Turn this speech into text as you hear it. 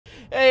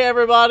Hey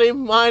everybody,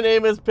 my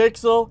name is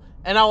Pixel,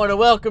 and I want to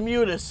welcome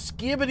you to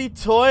Skibidi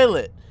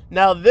Toilet.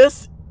 Now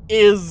this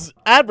is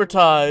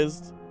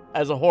advertised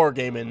as a horror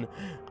game, and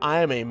I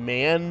am a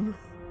man.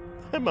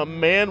 I'm a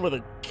man with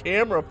a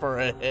camera for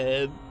a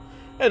head,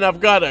 and I've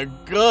got a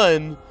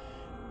gun,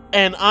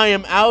 and I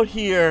am out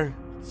here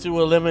to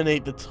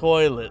eliminate the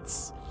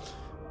toilets.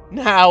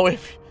 Now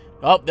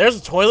there's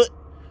a toilet.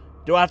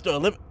 Do I have to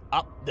eliminate?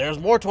 Oh, there's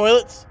more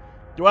toilets.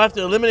 Do I have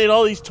to eliminate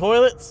all these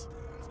toilets?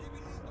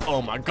 Oh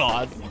my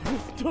god.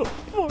 What the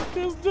fuck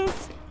is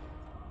this?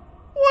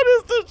 What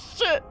is this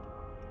shit?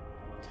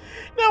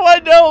 Now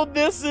I know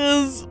this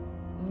is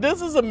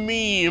a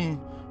meme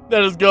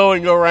that is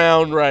going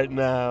around right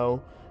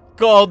now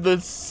called the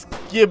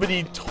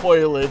Skibidi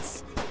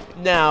Toilets.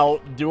 Now,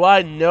 do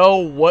I know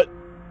what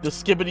the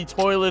Skibidi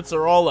Toilets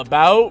are all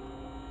about?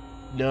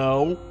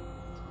 No.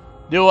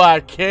 Do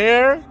I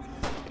care?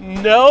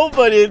 No,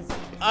 but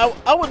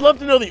I would love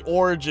to know the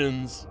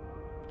origins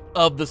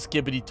of the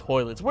Skibidi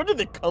Toilets. Where did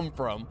they come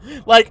from?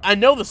 Like, I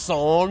know the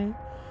song.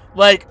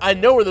 Like, I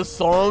know where the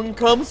song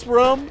comes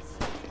from.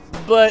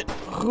 But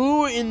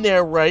who in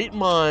their right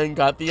mind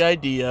got the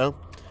idea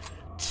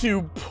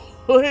to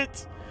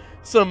put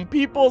some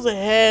people's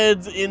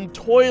heads in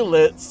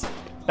toilets,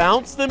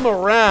 bounce them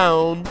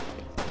around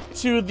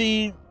to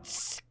the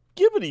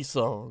Skibidi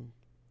song?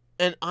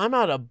 And I'm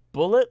out of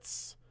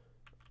bullets.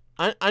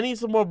 I need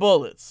some more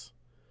bullets.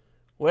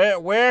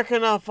 Where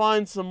can I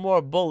find some more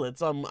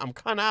bullets? I'm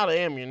kind of out of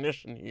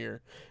ammunition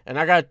here, and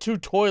I got 2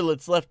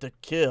 toilets left to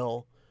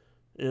kill.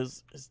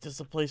 Is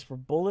this a place for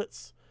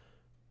bullets?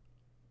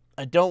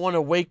 I don't want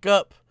to wake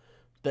up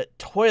that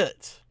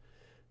toilet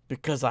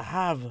because I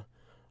have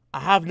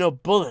no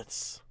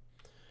bullets,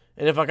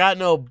 and if I got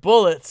no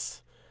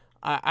bullets,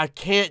 I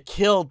can't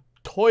kill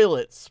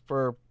toilets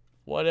for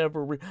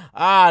whatever reason.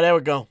 There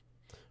we go.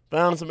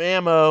 Found some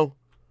ammo.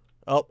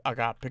 Oh, I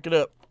gotta pick it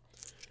up.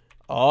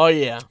 Oh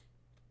yeah.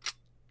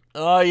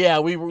 Oh yeah,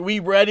 we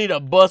ready to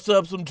bust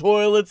up some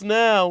toilets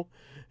now.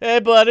 Hey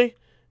buddy.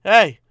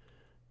 Hey,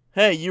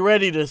 you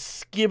ready to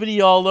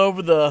skibidi all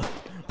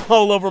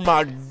over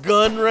my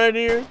gun right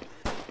here?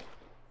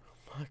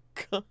 My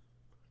gun.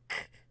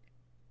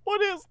 What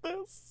is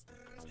this?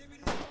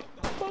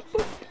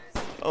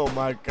 Oh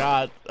my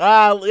god.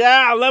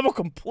 Yeah, level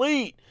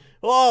complete.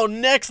 Oh,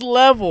 next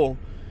level.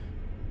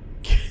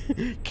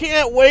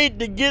 Can't wait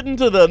to get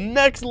into the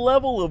next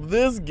level of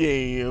this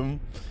game.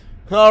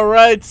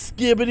 Alright,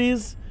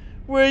 Skibidis,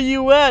 where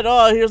you at?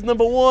 Oh, here's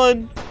number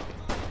 1.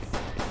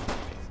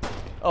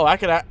 Oh, I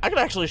could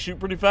actually shoot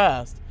pretty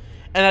fast.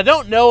 And I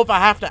don't know if I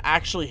have to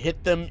actually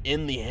hit them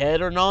in the head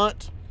or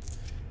not.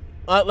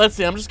 Let's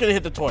see, I'm just gonna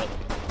hit the toilet.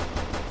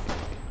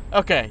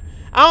 Okay,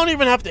 I don't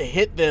even have to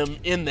hit them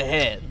in the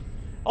head.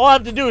 All I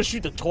have to do is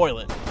shoot the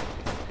toilet.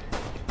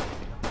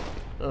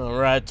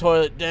 Alright,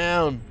 toilet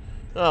down.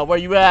 Oh, where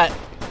you at?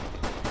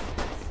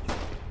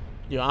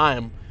 Yeah,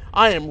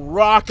 I am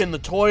rocking the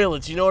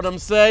toilets, you know what I'm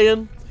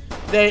saying?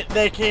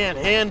 They can't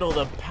handle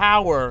the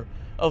power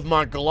of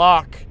my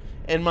Glock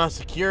and my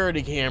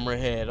security camera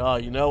head. Oh,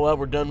 you know what?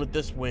 We're done with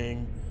this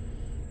wing.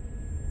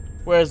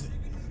 Where's...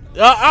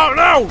 oh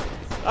no!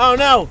 Oh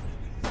no!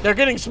 They're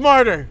getting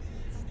smarter!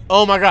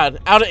 Oh my god,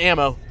 out of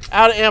ammo.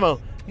 Out of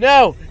ammo.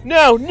 No!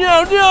 No!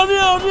 No! No!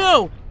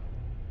 No!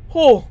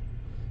 No!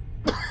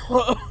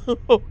 Oh.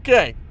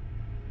 Okay.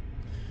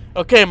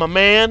 Okay, my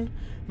man.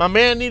 My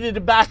man needed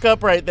to back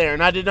up right there,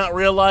 and I did not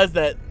realize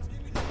that...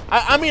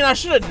 I mean, I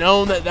should have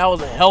known that that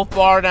was a health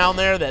bar down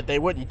there, that they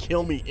wouldn't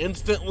kill me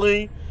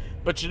instantly.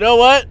 But you know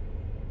what?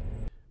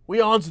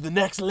 We on to the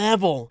next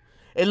level.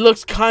 It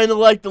looks kind of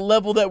like the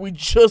level that we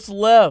just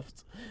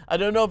left. I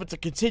don't know if it's a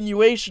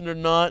continuation or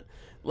not.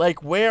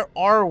 Like, where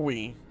are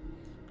we?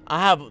 I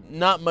have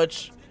not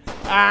much...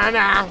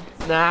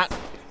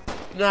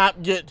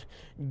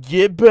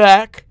 Get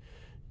back.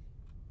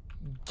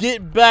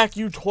 Get back,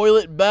 you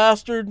toilet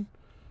bastard.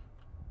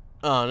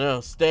 Oh no,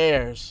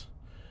 stairs.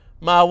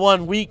 My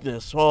one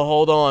weakness. Well,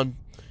 hold on.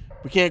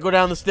 We can't go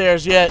down the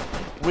stairs yet.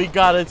 We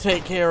gotta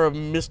take care of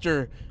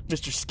Mr.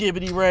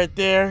 Skibidi right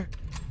there.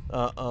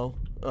 Uh-oh.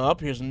 Oh,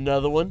 here's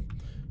another one.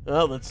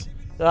 Oh, let's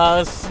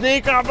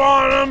sneak up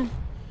on him.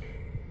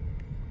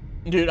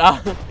 Dude, I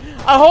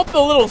hope the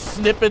little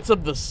snippets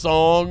of the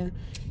song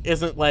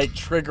isn't like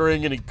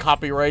triggering any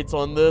copyrights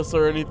on this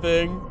or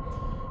anything.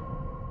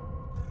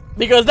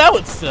 Because that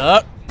would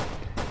suck.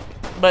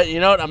 But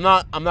you know what?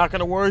 I'm not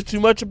gonna worry too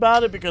much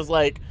about it because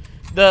like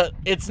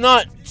it's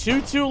not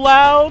too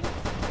loud,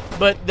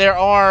 but there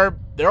are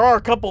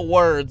a couple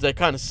words that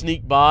kind of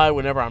sneak by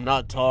whenever I'm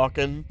not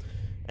talking,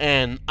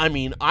 and I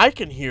mean I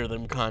can hear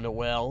them kind of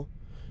well.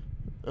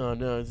 Oh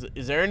no,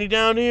 is there any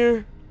down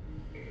here?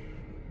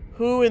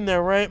 Who in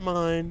their right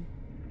mind?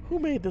 Who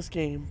made this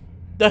game?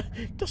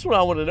 That's what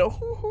I want to know.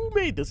 Who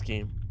made this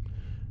game?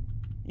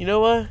 You know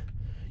what?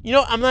 You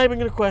know, I'm not even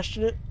gonna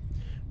question it.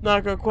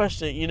 Not gonna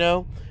question it, you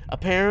know.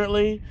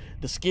 Apparently,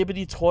 the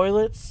Skibidi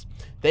Toilets,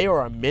 they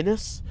are a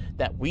menace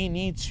that we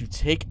need to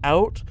take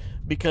out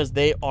because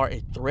they are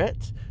a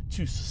threat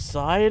to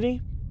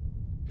society.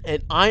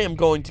 And I am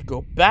going to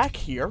go back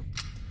here.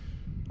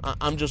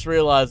 I'm just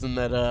realizing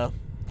that I'm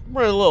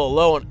running a little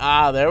low on...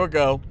 there we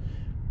go.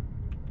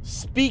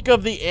 Speak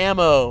of the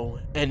ammo,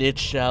 and it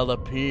shall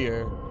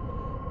appear.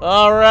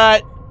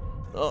 Alright.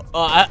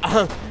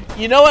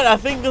 You know what? I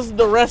think this is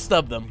the rest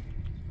of them.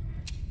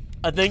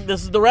 I think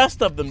this is the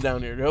rest of them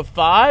down here.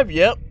 5,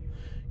 yep.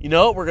 You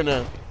know what? We're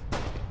gonna...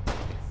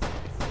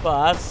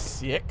 5,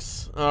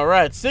 6.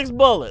 Alright, 6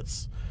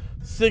 bullets.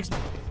 6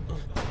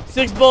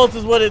 bullets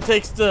is what it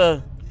takes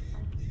to...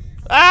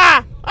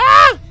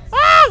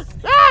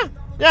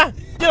 Yeah,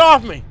 get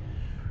off me.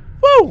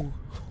 Woo!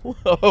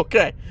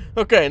 Okay,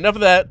 enough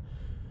of that.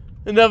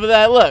 Enough of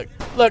that.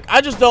 Look,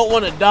 I just don't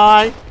want to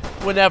die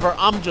whenever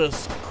I'm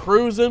just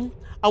cruising.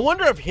 I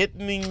wonder if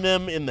hitting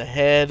them in the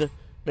head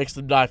makes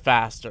them die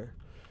faster.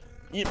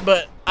 Yeah,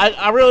 but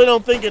I really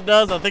don't think it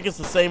does. I think it's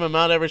the same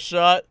amount every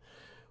shot.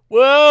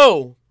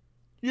 Whoa!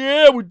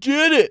 Yeah, we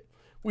did it!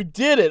 We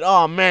did it!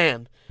 Oh,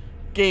 man.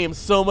 Game's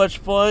so much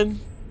fun.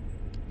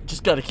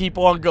 Just gotta keep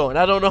on going.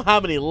 I don't know how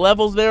many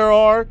levels there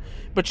are,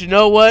 but you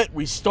know what?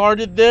 We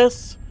started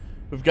this.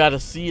 We've got to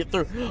see it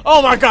through.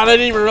 Oh my god, I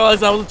didn't even realize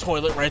that was a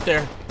toilet right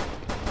there.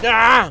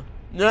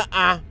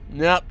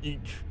 Nope.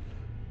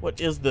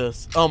 What is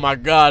this? Oh my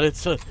god,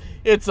 it's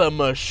a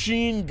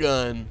machine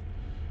gun.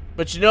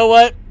 But you know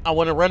what? I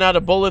want to run out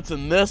of bullets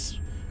in this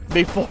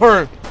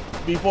before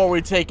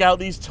we take out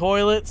these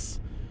toilets.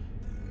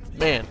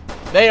 Man,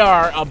 they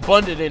are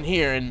abundant in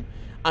here, and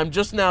I'm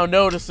just now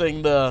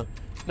noticing the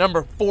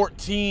number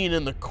 14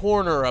 in the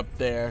corner up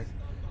there.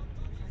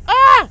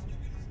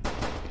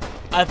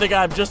 I think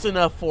I have just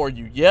enough for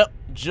you. Yep,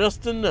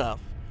 just enough.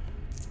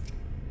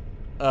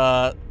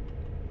 How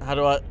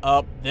do I...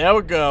 Up. There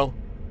we go.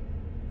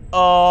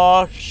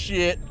 Oh,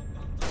 shit.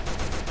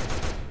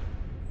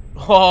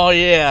 Oh,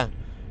 yeah.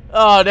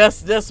 Oh,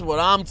 that's what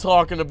I'm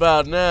talking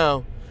about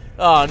now.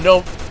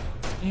 Oh,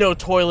 no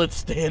toilets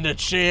stand a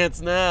chance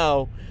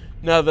now.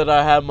 Now that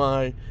I have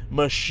my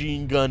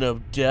machine gun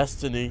of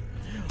destiny.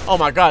 Oh,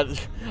 my God.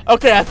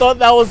 Okay, I thought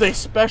that was a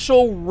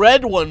special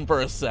red one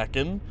for a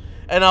second.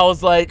 And I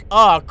was like,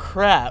 oh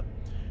crap,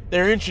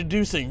 they're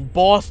introducing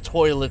boss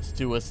toilets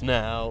to us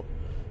now.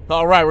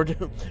 All right, we're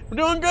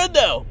doing good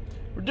though.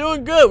 We're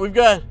doing good. We've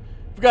got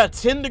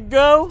 10 to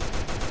go.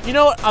 You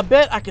know what? I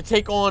bet I could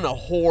take on a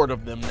horde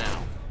of them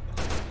now.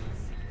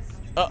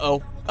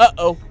 Uh-oh.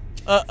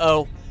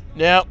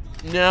 Nope.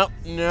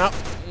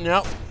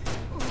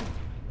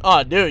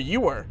 Oh, dude,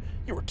 you were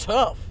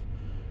tough.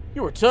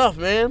 You were tough,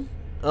 man.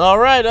 All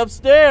right,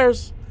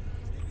 upstairs.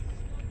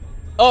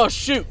 Oh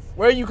shoot,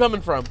 where are you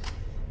coming from?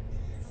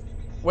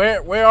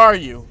 Where are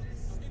you?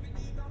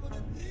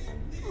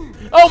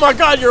 Oh my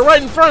god, you're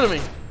right in front of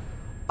me!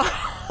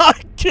 I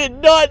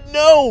did not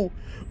know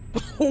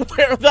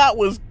where that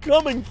was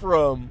coming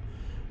from.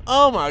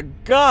 Oh my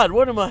god,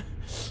 what am I...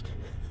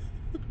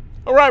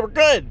 Alright, we're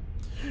good.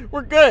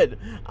 We're good.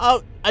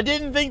 I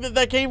didn't think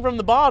that came from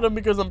the bottom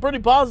because I'm pretty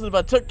positive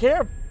I took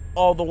care of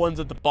all the ones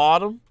at the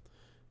bottom.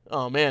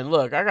 Oh man,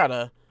 look, I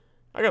gotta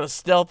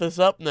stealth this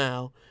up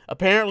now.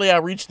 Apparently I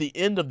reached the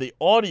end of the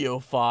audio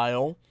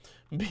file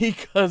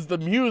because the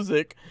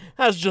music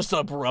has just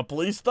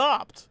abruptly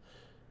stopped.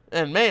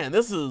 And man,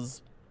 this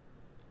is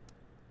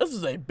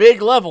a big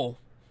level.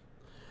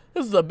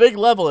 This is a big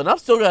level, and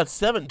I've still got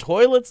 7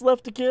 toilets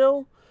left to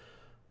kill.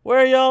 Where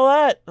are y'all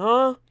at,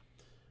 huh?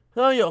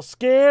 Oh, y'all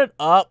scared?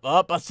 Up,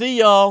 I see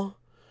y'all.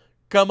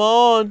 Come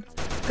on,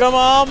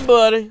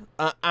 buddy.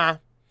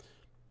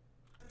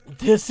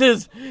 This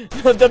is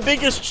the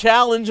biggest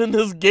challenge in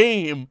this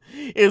game,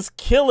 is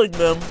killing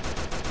them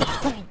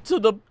to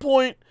the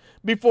point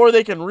before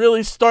they can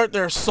really start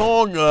their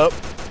song up.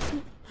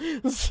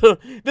 So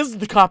this is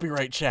the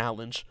copyright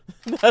challenge.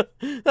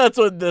 That's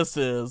what this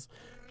is.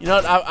 You know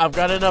what? I've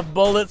got enough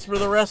bullets for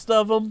the rest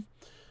of them.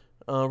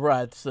 All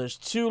right, so there's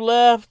 2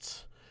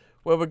 left.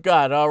 What we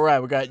got? All right,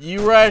 we got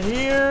you right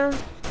here,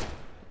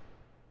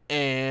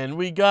 and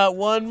we got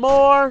 1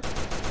 more,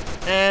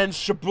 and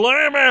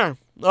shablammer!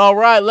 All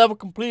right, level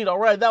complete. All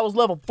right, that was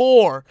level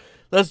 4.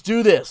 Let's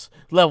do this.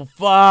 Level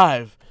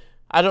 5.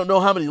 I don't know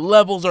how many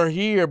levels are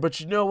here, but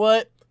you know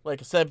what?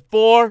 Like I said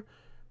before,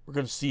 we're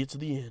going to see it to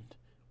the end.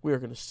 We are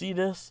going to see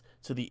this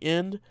to the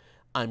end.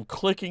 I'm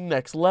clicking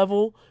next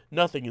level.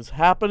 Nothing is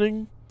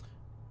happening.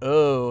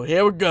 Oh,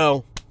 here we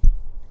go.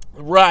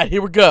 Right,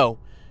 here we go.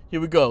 Here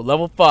we go.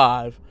 Level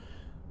 5.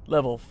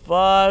 Level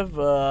 5.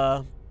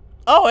 Oh,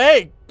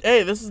 hey,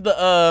 this is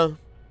the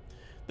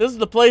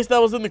place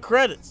that was in the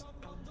credits.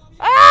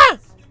 Ah!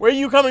 Where are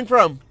you coming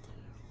from?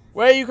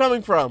 Where are you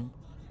coming from?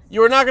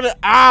 You are not gonna...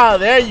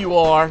 there you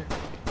are.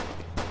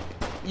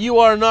 You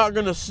are not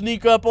gonna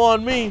sneak up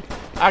on me.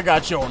 I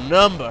got your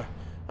number.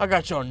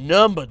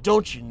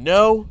 Don't you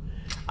know?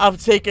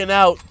 I've taken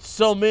out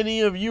so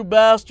many of you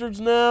bastards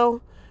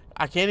now.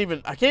 I can't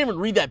even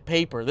read that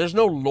paper. There's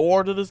no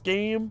lore to this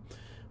game.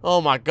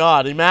 Oh my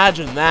god,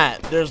 imagine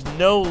that. There's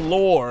no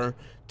lore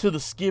to the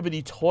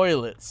Skibidi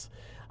Toilets.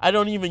 I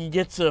don't even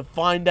get to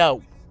find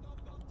out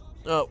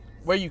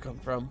where you come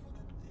from.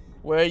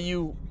 Where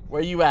you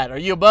at? Are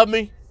you above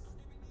me?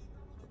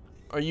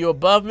 Are you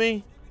above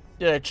me?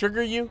 Did I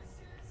trigger you?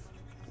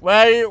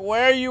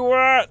 Where you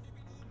at?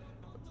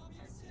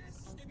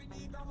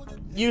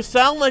 You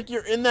sound like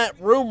you're in that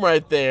room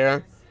right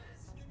there.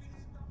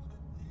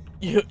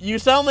 You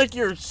sound like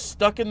you're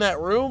stuck in that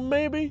room,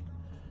 maybe?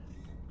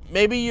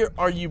 Maybe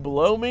are you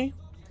below me?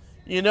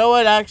 You know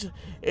what? Actually,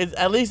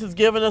 at least it's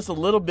giving us a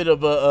little bit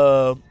of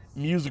a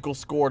musical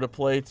score to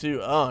play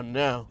too. Oh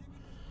no!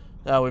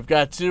 Now we've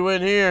got two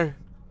in here.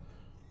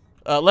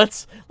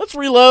 Let's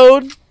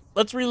reload.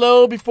 Let's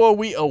reload before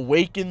we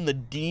awaken the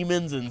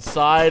demons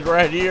inside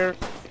right here,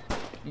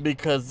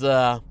 because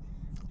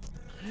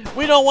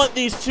we don't want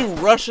these two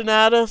rushing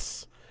at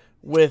us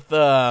with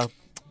no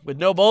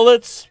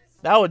bullets.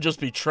 That would just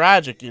be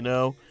tragic, you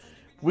know.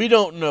 We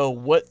don't know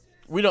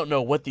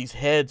what these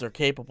heads are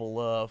capable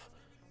of.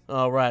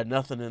 All right,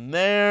 nothing in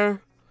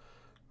there.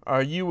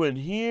 Are you in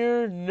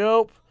here?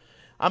 Nope.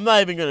 I'm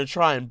not even going to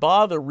try and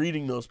bother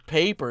reading those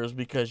papers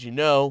because, you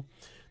know,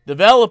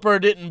 developer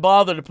didn't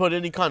bother to put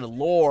any kind of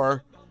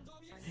lore.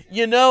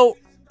 You know,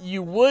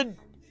 you would...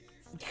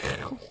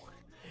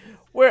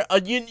 Where,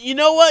 you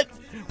know what?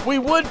 We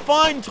would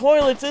find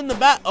toilets in the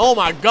bath. Oh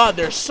my god,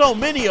 there's so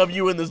many of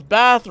you in this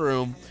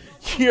bathroom.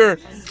 You're...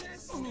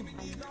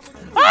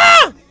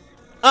 Ah!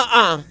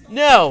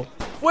 No.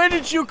 Where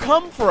did you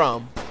come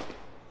from?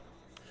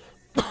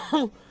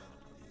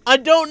 I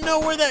don't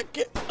know where that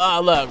kid... Ah,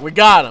 look, we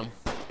got him.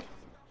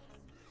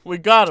 We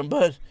got him,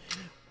 but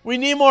we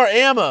need more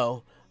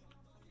ammo.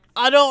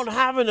 I don't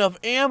have enough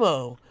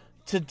ammo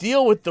to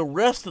deal with the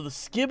rest of the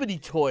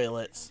Skibidi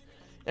Toilets.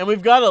 And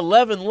we've got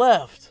 11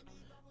 left.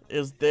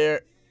 Is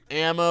there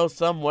ammo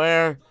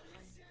somewhere?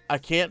 I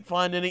can't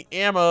find any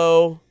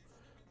ammo.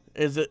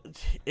 Is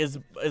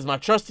my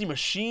trusty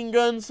machine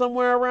gun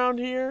somewhere around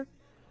here?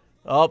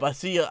 Oh, I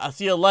see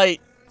a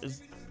light.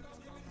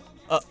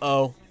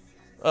 Uh-oh.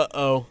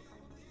 Uh-oh.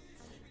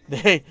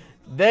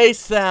 They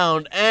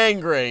sound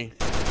angry.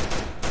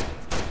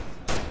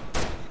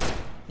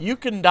 You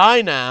can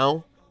die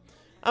now.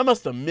 I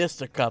must have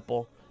missed a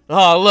couple.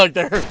 Oh, look,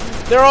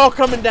 they're all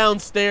coming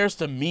downstairs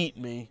to meet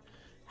me.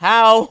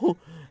 How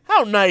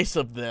nice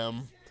of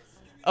them.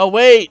 Oh,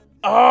 wait.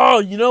 Oh,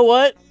 you know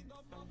what?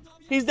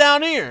 He's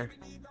down here.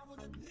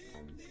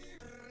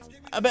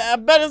 I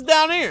bet it's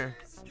down here.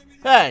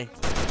 Hey.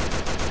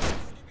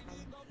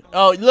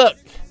 Oh, look.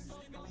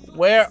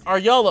 Where are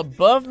y'all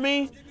above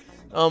me?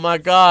 Oh my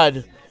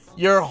god.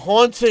 Your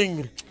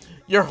haunting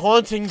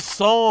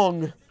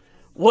song.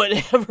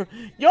 Whatever.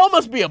 Y'all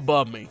must be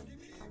above me.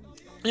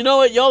 You know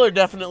what? Y'all are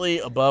definitely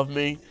above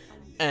me.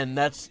 And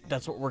that's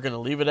what we're going to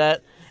leave it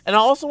at. And I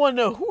also want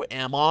to know, who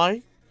am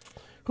I?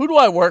 Who do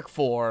I work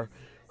for?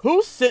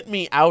 Who sent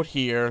me out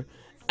here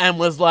and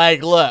was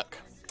like, look.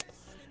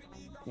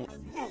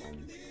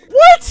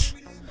 What?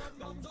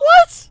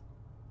 What?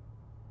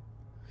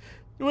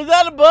 Was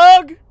that a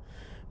bug?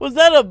 Was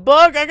that a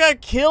bug? I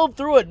got killed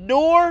through a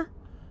door?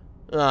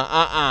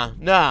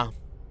 No.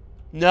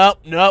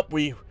 Nope.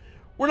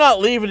 We're not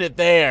leaving it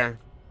there.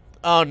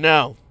 Oh,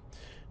 no.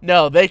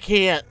 No, they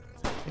can't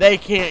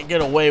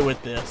get away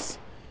with this.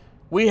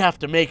 We have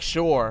to make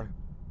sure.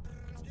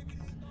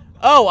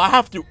 Oh, I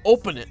have to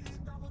open it.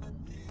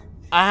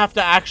 I have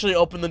to actually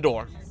open the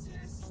door.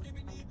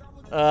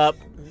 Are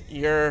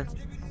you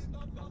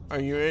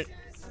in?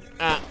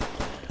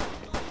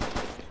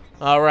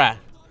 Alright.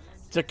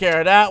 Took care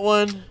of that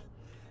one.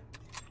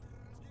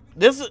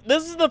 This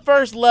is the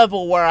first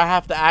level where I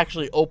have to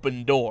actually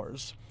open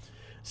doors.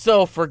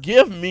 So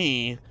forgive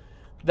me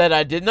that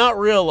I did not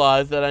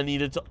realize that I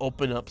needed to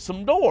open up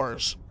some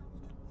doors.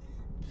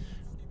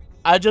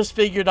 I just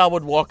figured I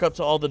would walk up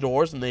to all the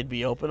doors and they'd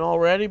be open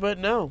already, but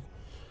no.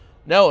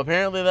 No,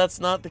 apparently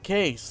that's not the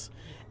case.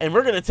 And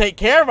we're gonna take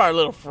care of our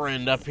little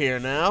friend up here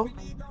now.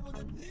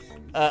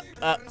 I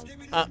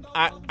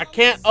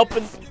can't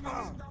open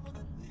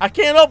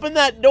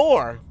that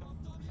door.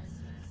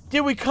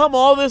 Did we come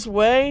all this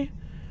way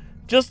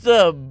just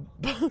to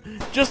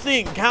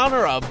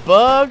encounter a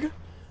bug?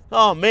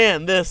 Oh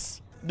man,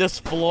 this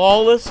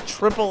flawless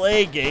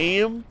AAA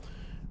game.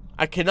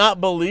 I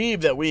cannot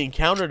believe that we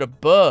encountered a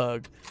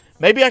bug.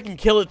 Maybe I can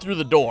kill it through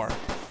the door.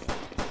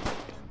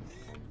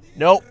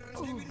 Nope.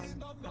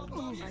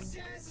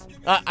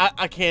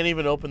 I can't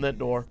even open that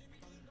door.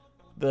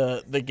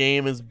 The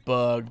game is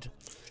bugged.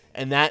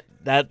 And that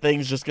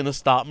thing's just gonna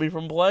stop me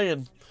from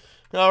playing.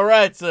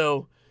 Alright,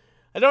 so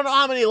I don't know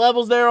how many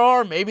levels there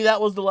are. Maybe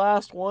that was the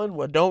last one.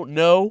 I don't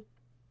know.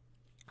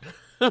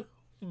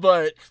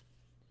 But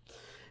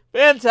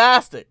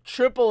fantastic.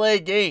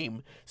 AAA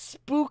game.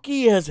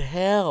 Spooky as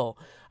hell.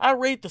 I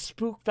rate the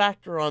spook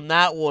factor on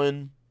that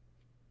one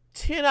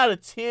 10 out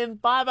of 10,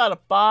 5 out of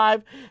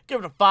 5. Give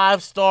it a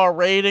 5-star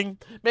rating.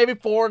 Maybe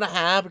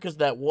 4.5 because of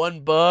that one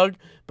bug.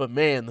 But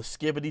man, the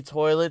Skibidi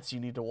Toilets, you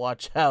need to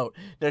watch out.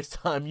 Next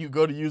time you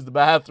go to use the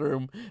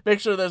bathroom, make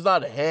sure there's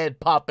not a head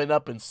popping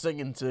up and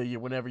singing to you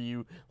whenever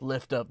you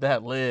lift up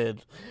that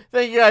lid.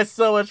 Thank you guys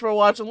so much for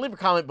watching. Leave a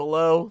comment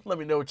below. Let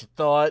me know what you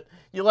thought.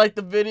 You liked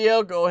the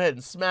video? Go ahead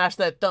and smash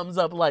that thumbs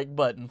up like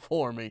button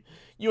for me.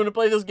 You want to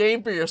play this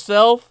game for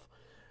yourself?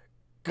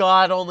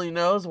 God only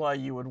knows why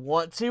you would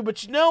want to,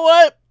 but you know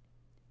what?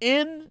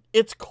 In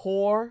its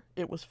core,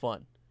 it was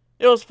fun.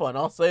 It was fun,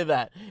 I'll say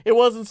that. It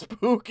wasn't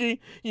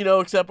spooky,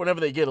 except whenever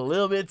they get a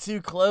little bit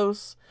too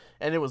close,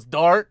 and it was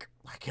dark.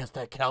 I guess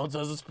that counts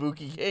as a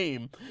spooky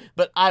game.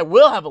 But I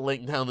will have a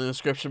link down in the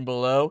description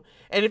below.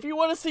 And if you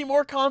want to see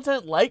more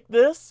content like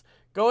this,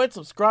 go ahead and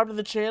subscribe to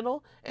the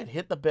channel and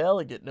hit the bell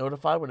and get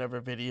notified whenever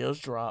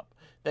videos drop.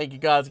 Thank you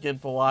guys again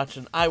for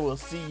watching. I will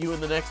see you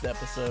in the next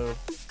episode.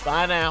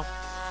 Bye now.